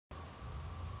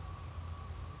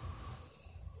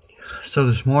So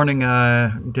this morning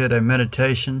I did a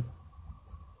meditation,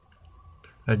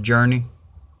 a journey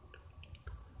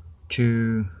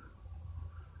to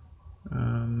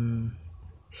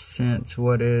sense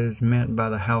what is meant by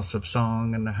the house of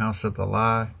song and the house of the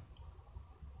lie,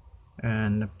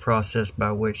 and the process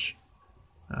by which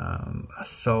a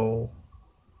soul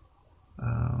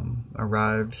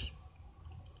arrives.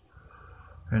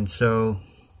 And so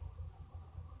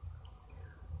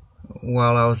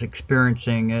while I was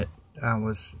experiencing it, I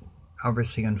was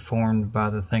obviously informed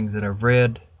by the things that I've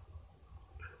read,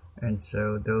 and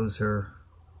so those are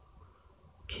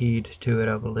keyed to it,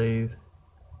 I believe.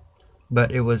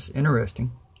 But it was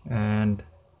interesting, and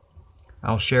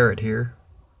I'll share it here.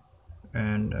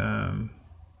 And I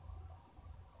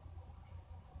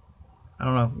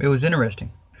don't know, it was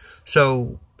interesting.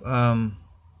 So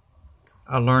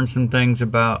I learned some things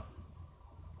about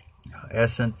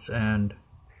essence and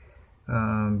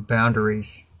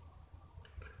boundaries,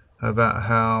 about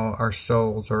how our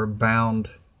souls are bound,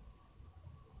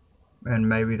 and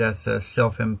maybe that's a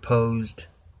self-imposed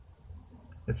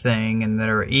thing, and that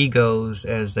our egos,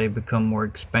 as they become more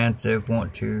expansive,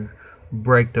 want to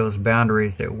break those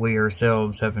boundaries that we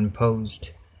ourselves have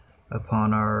imposed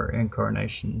upon our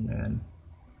incarnation. And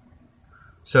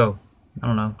so, I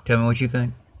don't know, tell me what you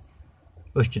think.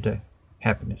 Ushtate.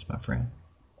 Happiness, my friend.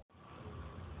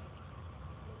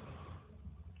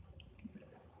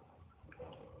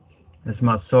 As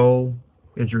my soul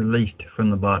is released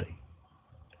from the body,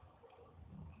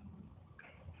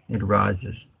 it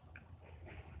rises.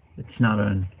 It's not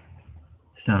an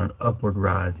upward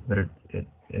rise, but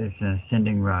it's an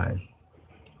ascending rise.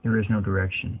 There is no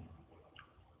direction.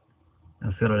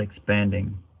 I feel it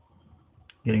expanding,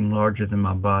 getting larger than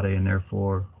my body, and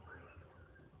therefore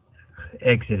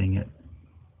exiting it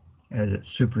as it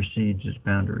supersedes its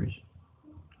boundaries.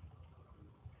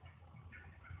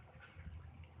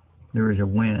 There is a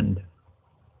wind.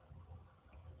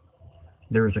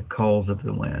 There is a cause of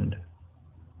the wind.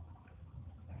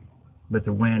 But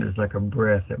the wind is like a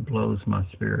breath that blows my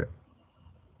spirit.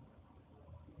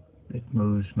 It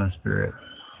moves my spirit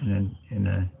in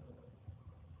a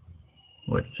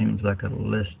what seems like a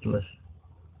listless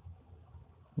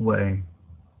way.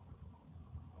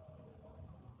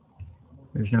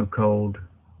 There's no cold.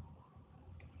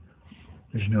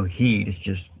 There's no heat. It's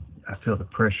just I feel the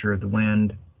pressure of the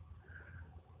wind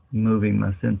moving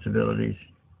my sensibilities.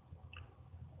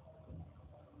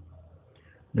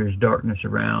 There's darkness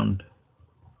around.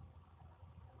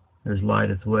 There's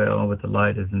light as well, but the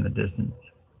light is in the distance.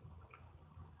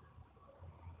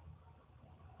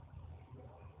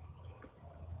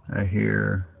 I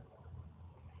hear.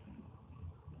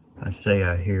 I say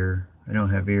I hear. I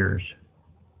don't have ears.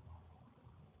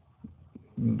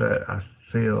 But I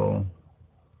feel.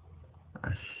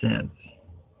 I sense.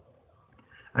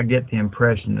 I get the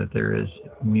impression that there is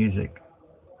music.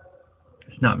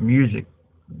 It's not music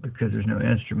because there's no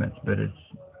instruments, but it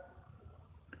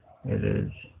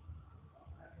is.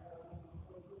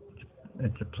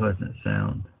 It's a pleasant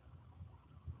sound.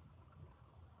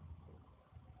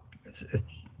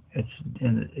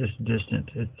 It's distant.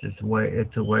 It's a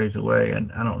ways away,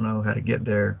 and I don't know how to get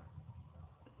there.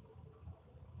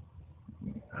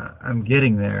 I'm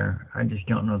getting there. I just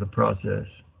don't know the process.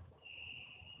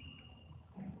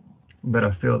 But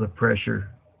I feel the pressure.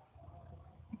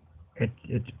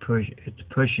 It's pushing. It's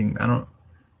pushing.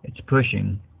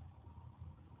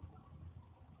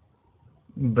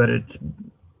 But it's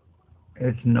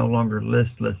no longer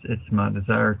listless. It's my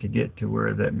desire to get to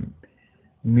where that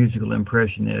musical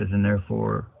impression is, and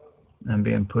therefore I'm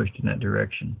being pushed in that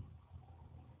direction.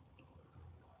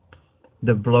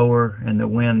 The blower and the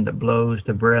wind that blows,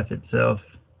 the breath itself,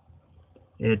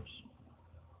 it's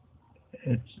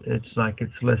like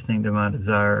it's listening to my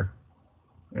desire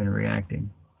and reacting.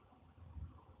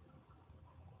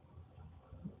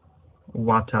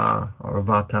 Wata or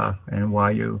Vata and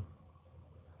Vayu,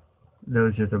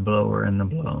 those are the blower and the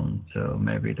blown. So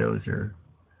maybe those are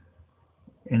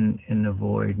in the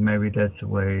void. Maybe that's the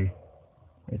way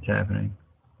it's happening.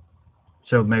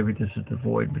 So maybe this is the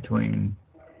void between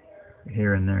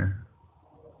here and there.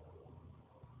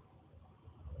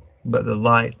 But the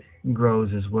light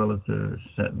grows as well as the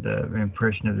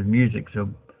impression of the music.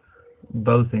 So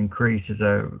both increase as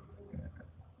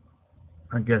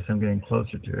I guess I'm getting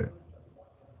closer to it.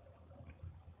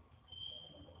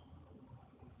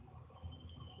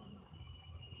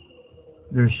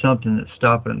 There's something that's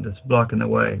blocking the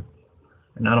way,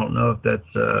 and I don't know if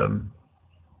that's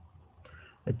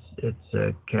it's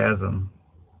a chasm,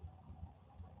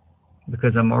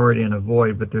 because I'm already in a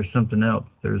void, but there's something else.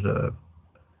 There's a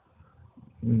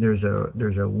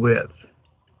width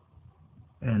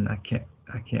and I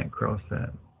can't cross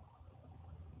that.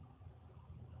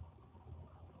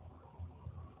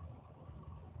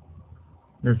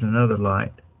 There's another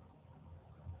light,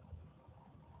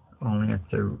 only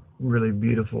it's a really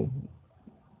beautiful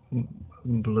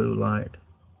blue light.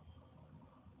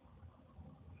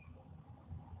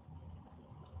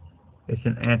 It's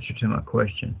an answer to my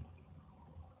question.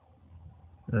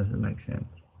 Doesn't make sense.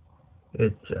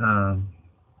 It's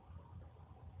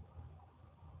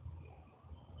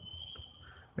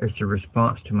a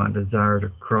response to my desire to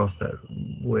cross that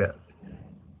width.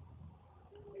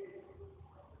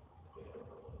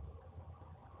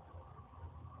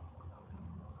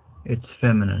 It's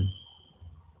feminine.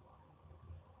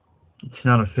 It's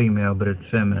not a female, but it's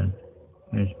feminine,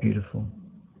 and it's beautiful.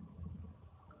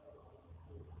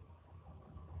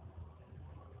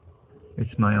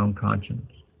 It's my own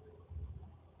conscience.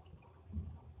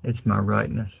 It's my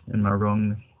rightness and my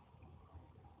wrongness.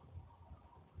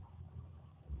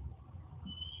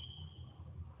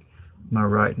 My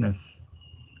rightness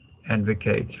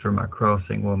advocates for my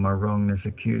crossing, while my wrongness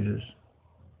accuses.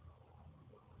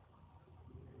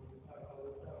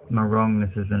 My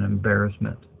wrongness is an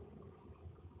embarrassment.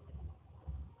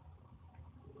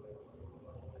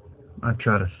 I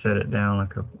try to set it down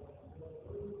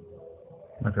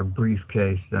like a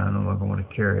briefcase that I no longer want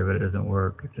to carry, but it doesn't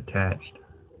work. It's attached.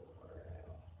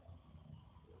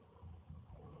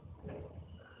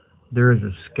 There is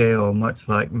a scale, much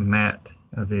like Mat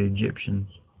of the Egyptians,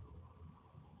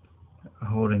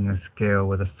 holding a scale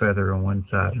with a feather on one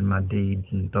side and my deeds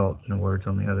and thoughts and words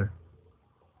on the other.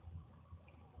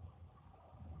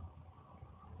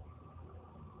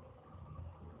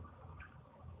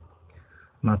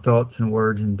 My thoughts and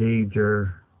words and deeds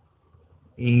are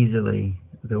easily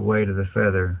the weight of the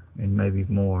feather, and maybe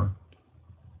more.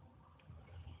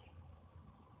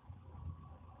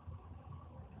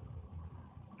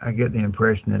 I get the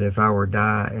impression that if I were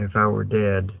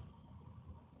dead,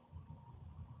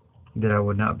 that I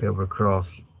would not be able to cross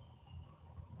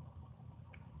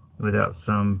without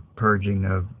some purging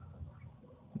of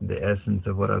the essence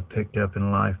of what I've picked up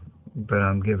in life, but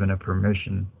I'm given a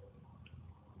permission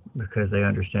because they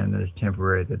understand that it's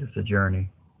temporary, that it's a journey,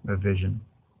 a vision.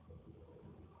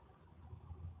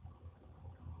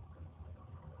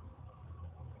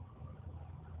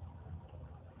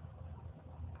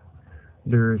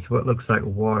 There is what looks like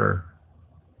water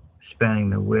spanning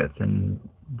the width and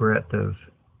breadth of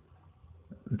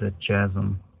the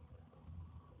chasm,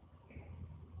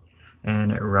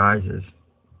 and it rises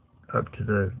up to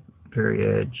the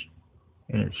very edge,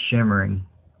 and it's shimmering,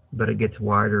 but it gets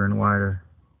wider and wider,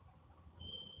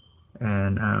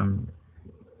 and I'm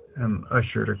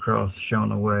ushered across,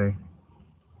 shown away.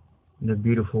 The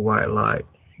beautiful white light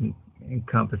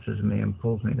encompasses me and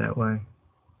pulls me that way.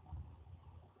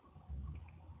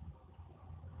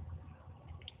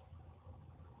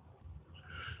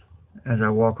 As I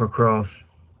walk across,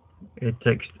 it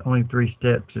takes only 3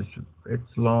 steps. It's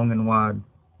long and wide.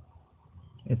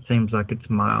 It seems like it's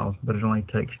miles, but it only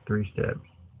takes 3 steps.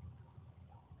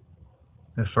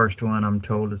 The first one, I'm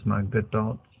told, is my good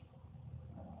thoughts.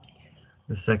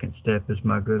 The second step is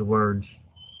my good words.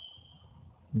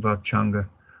 Vachanga.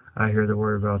 I hear the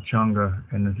word Vachanga,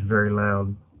 and it's very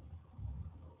loud.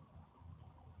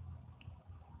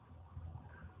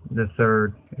 The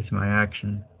third is my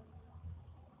action.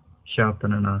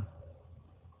 Shautanana.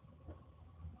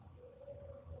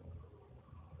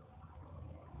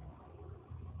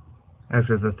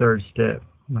 After the third step,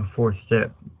 my fourth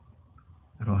step,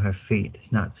 I don't have feet.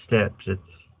 It's not steps.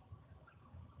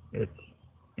 It's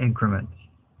increments.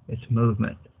 It's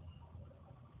movement.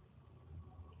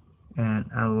 And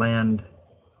I land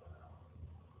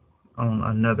on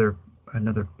another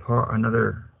part.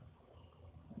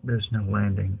 There's no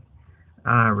landing.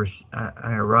 I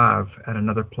arrive at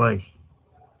another place.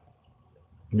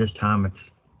 This time it's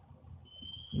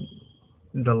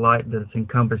the light that's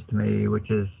encompassed me,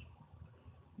 which is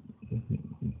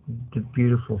the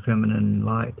beautiful feminine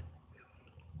light.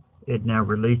 It now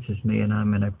releases me, and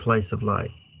I'm in a place of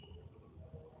light.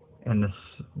 And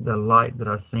the light that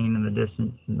I've seen in the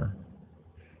distance, and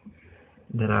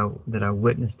that I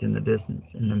witnessed in the distance,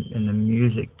 and the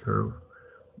music, or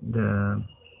the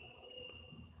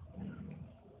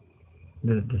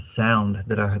sound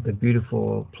that I heard, the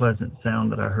beautiful, pleasant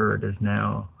sound that I heard, is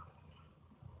now,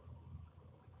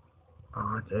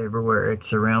 it's everywhere. It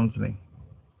surrounds me.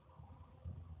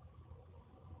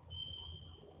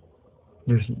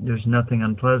 There's nothing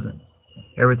unpleasant.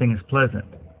 Everything is pleasant.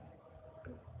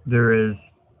 There is,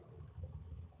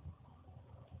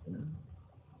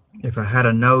 if I had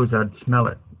a nose, I'd smell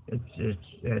it.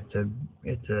 It's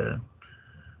a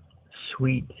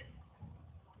sweet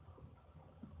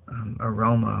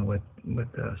aroma with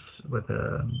a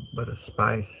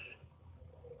spice.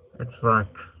 It's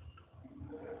like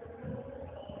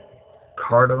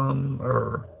cardamom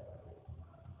or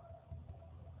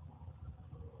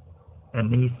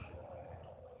anise.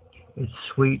 It's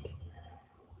sweet.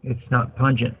 It's not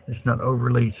pungent. It's not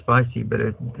overly spicy, but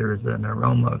there's an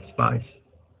aroma of spice.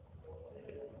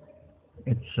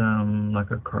 It's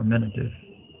like a carminative.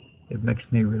 It makes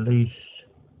me release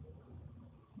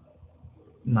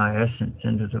my essence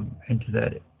into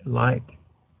that light.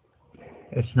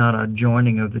 It's not a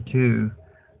joining of the two,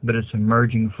 but it's a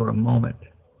merging for a moment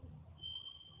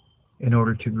in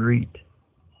order to greet,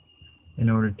 in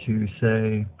order to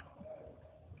say,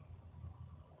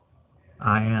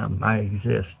 I am, I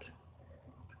exist.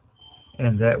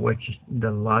 And that which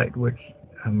the light which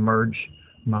I merge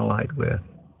my light with,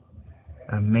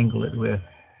 I mingle it with,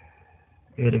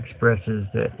 it expresses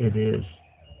that it is.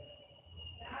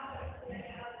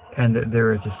 And that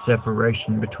there is a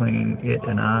separation between it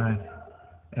and I,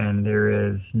 and there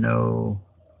is no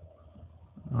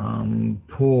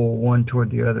pull one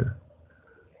toward the other,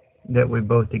 that we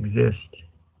both exist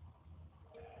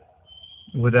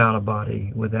without a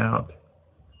body, without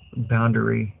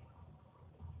boundary,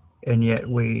 and yet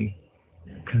we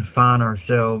confine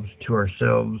ourselves to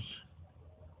ourselves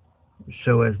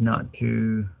so as not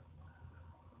to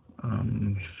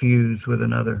fuse with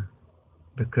another,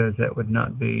 because that would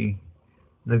not be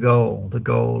the goal. The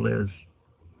goal is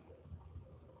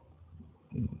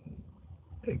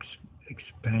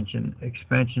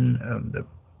expansion of the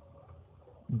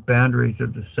boundaries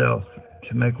of the self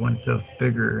to make oneself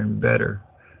bigger and better.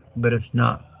 But it's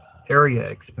not area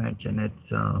expansion.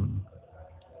 It's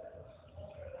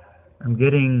I'm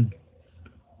getting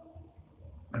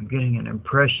an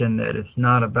impression that it's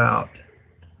not about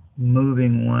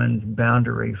moving one's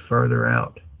boundary further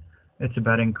out. It's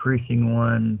about increasing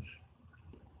one's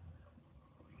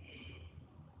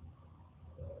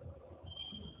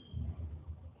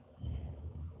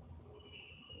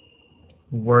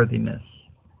worthiness.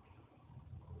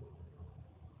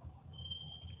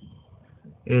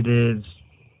 It is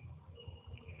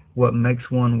what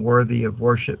makes one worthy of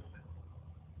worship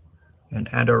and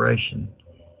adoration.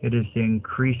 It is the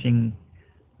increasing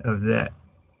of that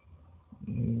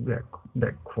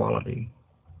quality.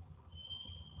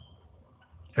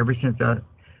 Ever since I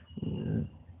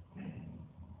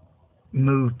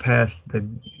moved past the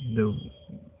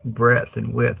breadth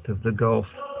and width of the gulf,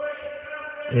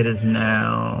 it is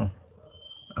now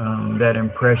that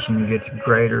impression gets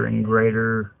greater and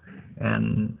greater,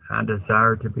 and I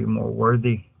desire to be more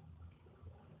worthy.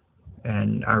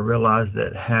 And I realized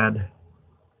that had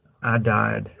I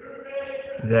died,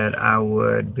 that I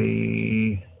would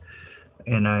be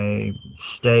in a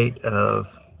state of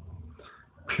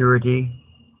purity,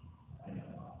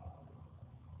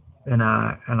 and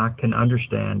I can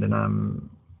understand, and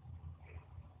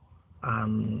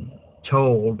I'm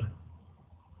told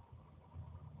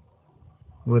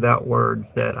without words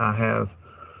that I have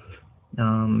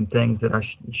things that I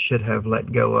should have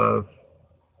let go of,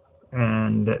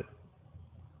 and that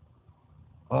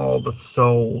all the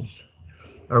souls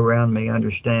around me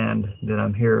understand that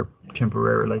I'm here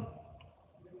temporarily,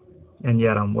 and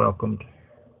yet I'm welcomed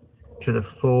to the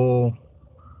full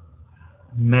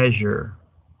measure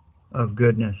of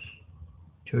goodness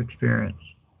to experience.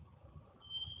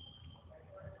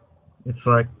 It's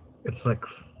like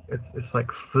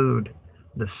food.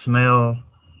 The smell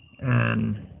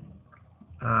and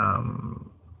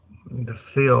the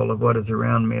feel of what is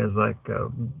around me is like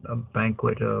a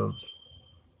banquet of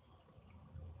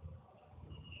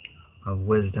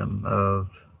wisdom, of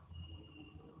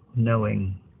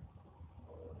knowing.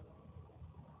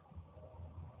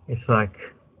 It's like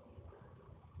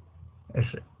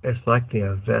the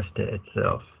Avesta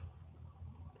itself.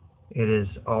 It is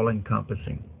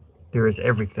all-encompassing. There is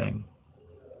everything.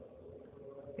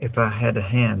 If I had a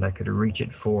hand, I could reach it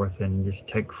forth and just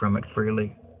take from it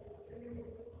freely.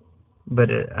 But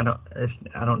I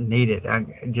don't need it.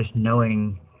 Just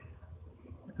knowing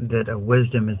that a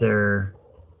wisdom is there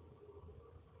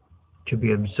to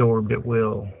be absorbed at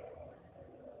will.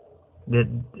 That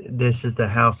this is the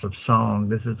house of song.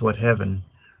 This is what heaven,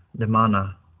 the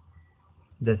mana.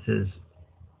 It's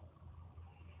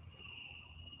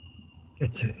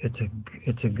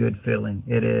a good feeling.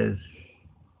 It is.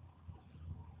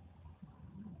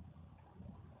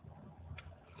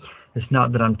 It's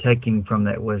not that I'm taking from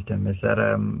that wisdom. It's that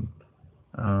I'm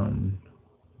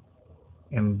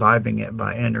imbibing it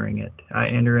by entering it. I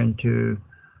enter into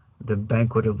the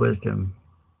banquet of wisdom,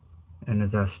 and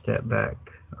as I step back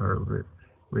or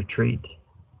retreat,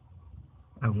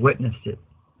 I've witnessed it,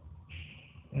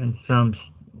 and some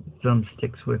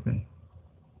sticks with me.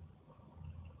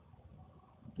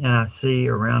 And I see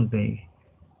around me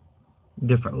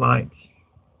different lights.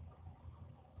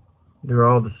 They're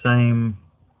all the same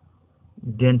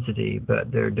density,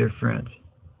 but they're different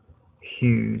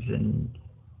hues, and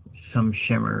some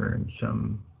shimmer, and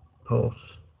some pulse,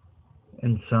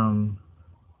 and some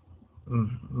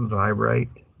vibrate.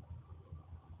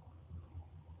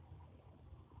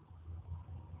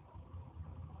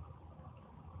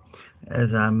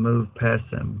 As I move past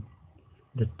them,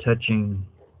 the touching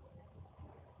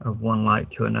of one light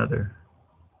to another,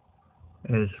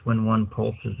 as when one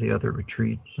pulses, the other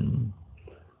retreats, and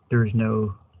there's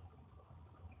no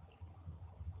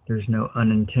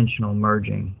unintentional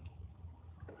merging.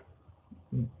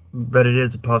 But it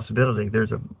is a possibility.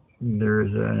 There's an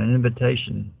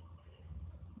invitation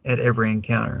at every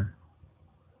encounter.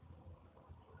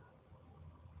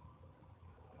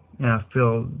 And I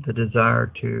feel the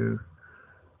desire to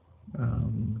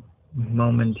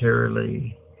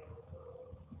momentarily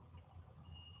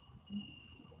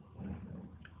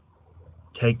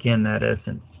take in that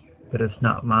essence, but it's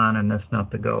not mine, and that's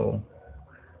not the goal.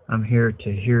 I'm here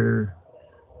to hear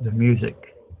the music,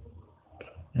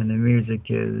 and the music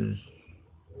is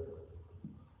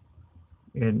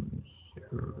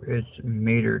it's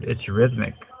metered, it's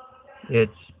rhythmic,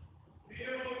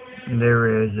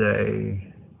 there is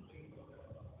a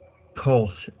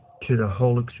pulse to the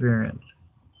whole experience,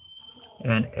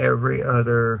 and every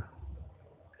other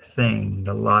thing,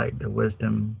 the light, the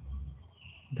wisdom,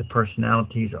 the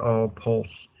personalities, all pulse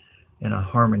in a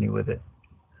harmony with it.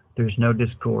 There's no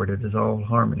discord. It is all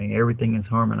harmony. Everything is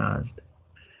harmonized.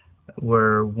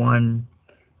 Where one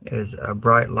is a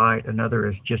bright light, another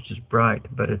is just as bright,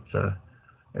 but it's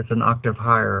an octave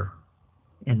higher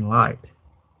in light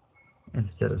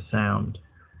instead of sound.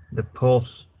 The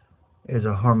pulse is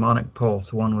a harmonic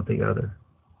pulse, one with the other,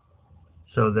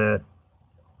 so that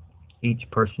each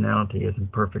personality is in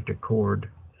perfect accord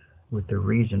with the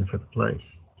reason for the place.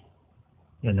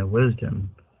 And the wisdom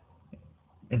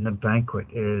in the banquet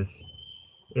is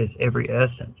every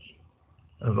essence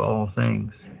of all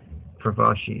things,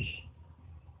 pravashis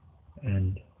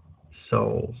and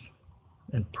souls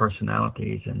and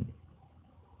personalities, and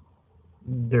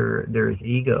there is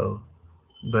ego,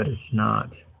 but it's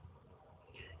not.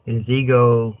 It is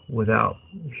ego without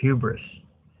hubris.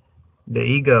 The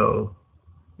ego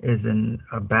is in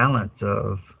a balance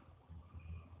of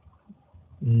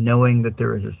knowing that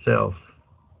there is a self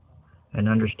and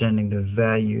understanding the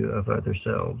value of other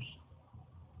selves.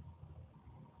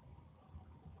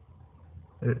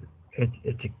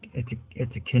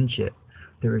 It's a kinship.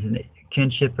 There is a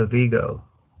kinship of ego,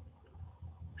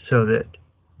 so that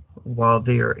while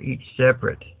they are each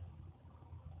separate,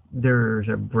 there's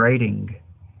a braiding,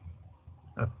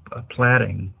 a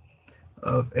plaiting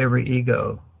of every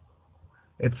ego.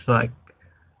 It's like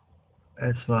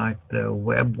the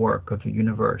web work of the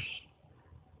universe,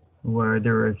 where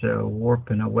there is a warp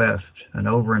and a weft, an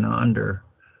over and an under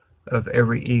of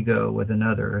every ego with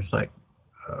another. It's like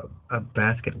a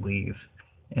basket weave,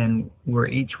 and where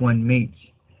each one meets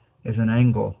is an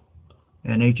angle,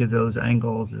 and each of those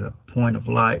angles is a point of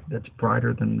light that's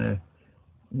brighter than the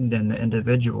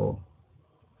individual,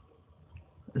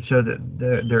 so that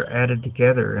they're added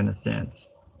together in a sense,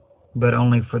 but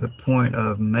only for the point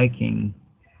of making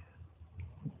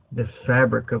the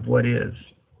fabric of what is.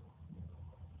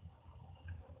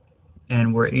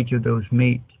 And where each of those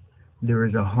meet, there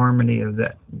is a harmony of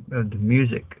the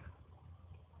music,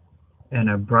 and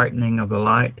a brightening of the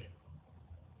light,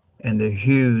 and the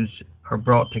hues are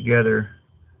brought together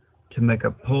to make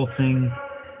a pulsing,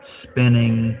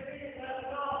 spinning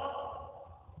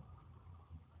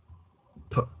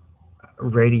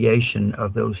radiation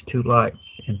of those two lights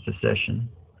in succession.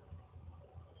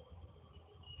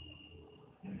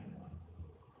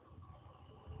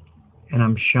 And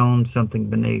I'm shown something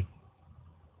beneath.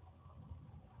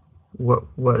 What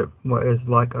is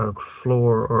like a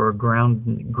floor or a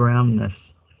groundness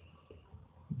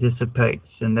dissipates,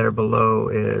 and there below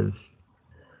is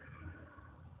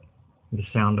the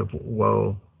sound of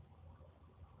woe,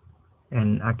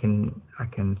 and I can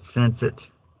sense it,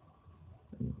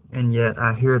 and yet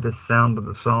I hear the sound of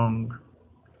the song,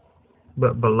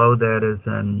 but below that is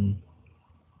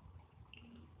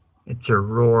it's a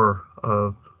roar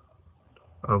of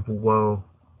woe,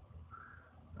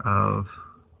 of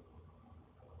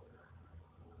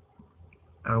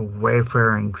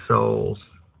wayfaring souls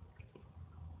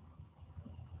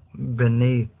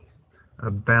beneath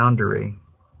a boundary.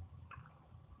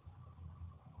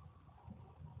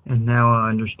 And now I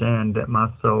understand that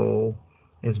my soul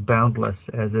is boundless,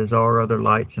 as is all other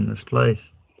lights in this place.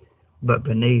 But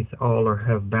beneath all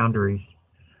have boundaries.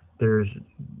 There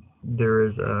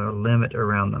is a limit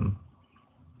around them.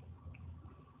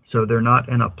 So they're not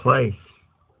in a place.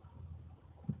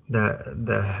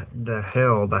 The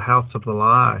hell, the house of the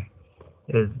lie,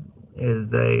 is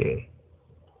they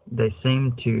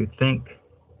seem to think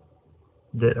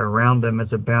that around them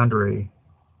is a boundary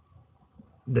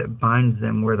that binds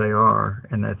them where they are,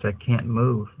 and that they can't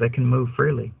move. They can move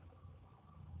freely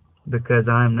because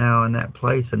I am now in that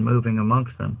place and moving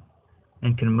amongst them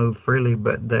and can move freely,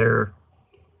 but they're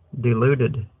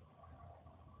deluded.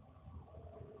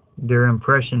 Their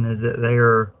impression is that they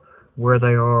are where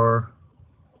they are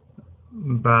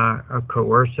by a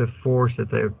coercive force that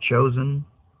they have chosen,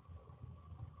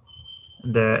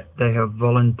 that they have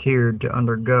volunteered to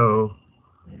undergo,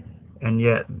 and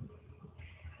yet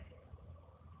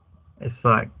it's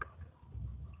like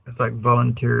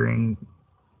volunteering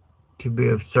to be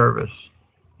of service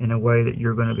in a way that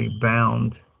you're going to be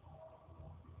bound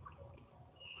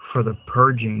for the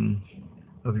purging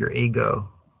of your ego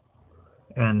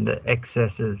and the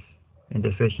excesses and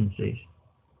deficiencies.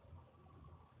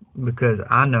 Because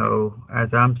I know, as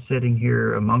I'm sitting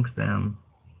here amongst them,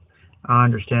 I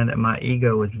understand that my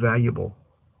ego is valuable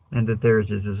and that theirs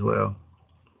is as well.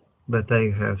 But they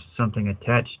have something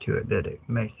attached to it that it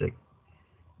makes it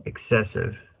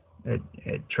excessive.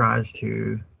 It tries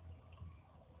to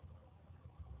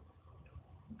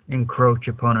encroach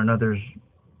upon another's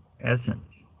essence.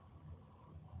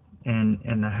 And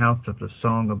in the house of the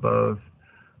song above,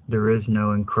 there is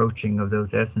no encroaching of those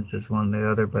essences one on the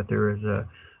other, but there is a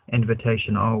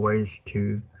invitation always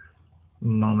to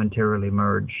momentarily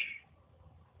merge.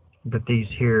 But these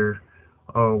here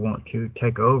all want to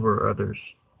take over others,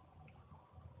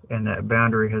 and that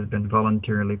boundary has been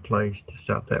voluntarily placed to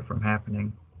stop that from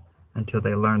happening until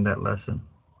they learn that lesson.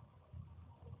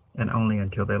 And only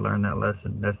until they learn that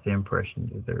lesson. That's the impression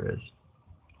that there is.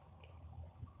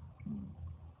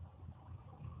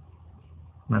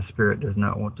 My spirit does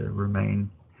not want to remain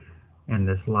in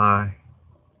this lie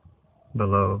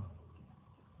below.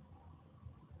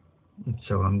 And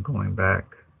so I'm going back.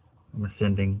 I'm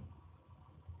ascending.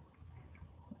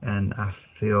 And I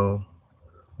feel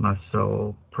my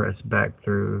soul press back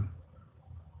through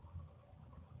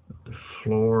the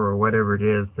floor or whatever it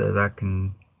is that I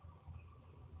can.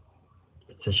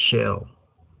 It's a shell.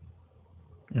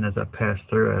 And as I pass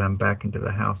through it, I'm back into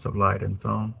the house of light and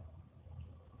song.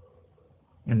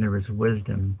 And there is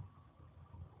wisdom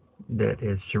that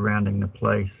is surrounding the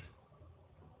place,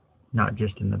 not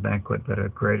just in the banquet, but a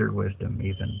greater wisdom,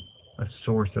 even a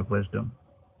source of wisdom.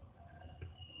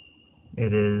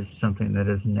 It is something that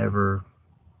has never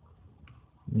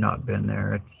not been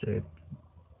there. It's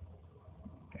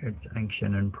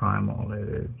ancient and primal.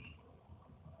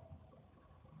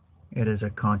 It is a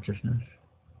consciousness.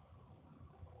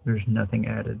 There's nothing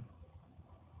added.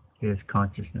 It is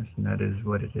consciousness, and that is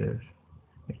what it is.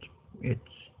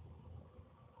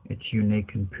 It's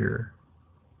unique and pure,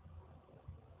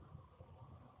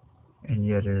 and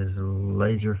yet it is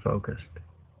laser focused.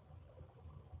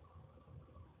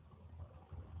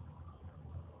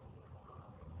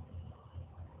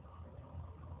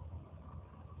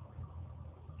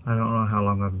 I don't know how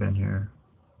long I've been here.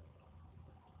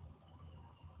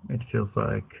 It feels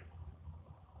like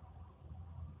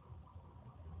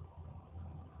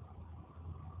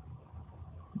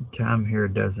time here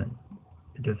doesn't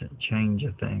change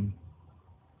a thing,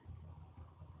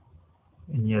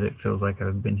 and yet it feels like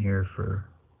I've been here for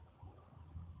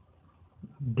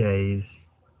days,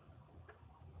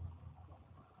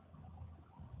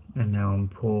 and now I'm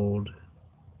pulled,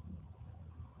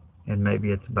 and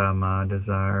maybe it's by my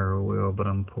desire or will, but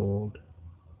I'm pulled,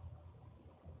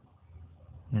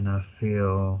 and I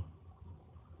feel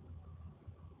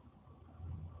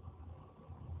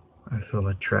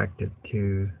attracted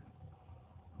to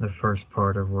the first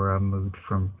part of where I moved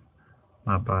from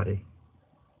my body.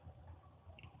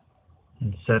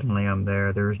 And suddenly I'm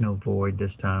there. There is no void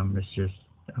this time. It's just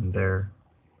I'm there.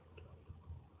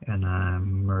 And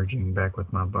I'm merging back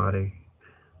with my body.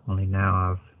 Only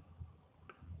now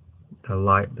the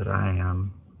light that I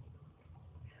am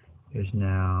is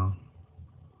now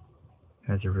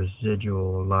as a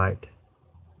residual light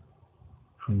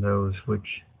from those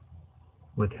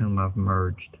with whom I've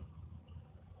merged.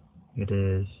 It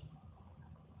is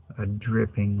a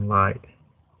dripping light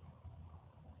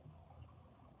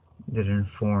that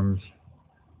informs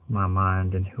my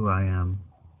mind and who I am.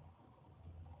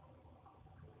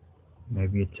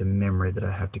 Maybe it's a memory that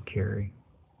I have to carry.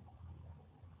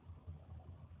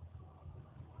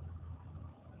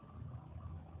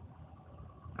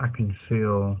 I can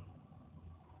feel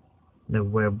the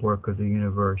web work of the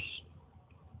universe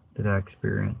that I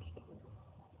experienced.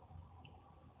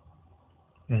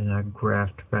 As I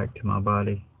graft back to my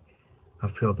body, I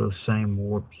feel those same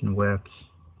warps and wefts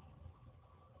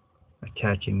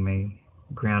attaching me,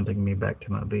 grounding me back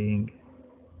to my being.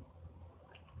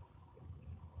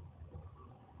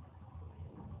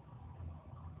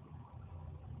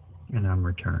 And I'm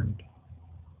returned.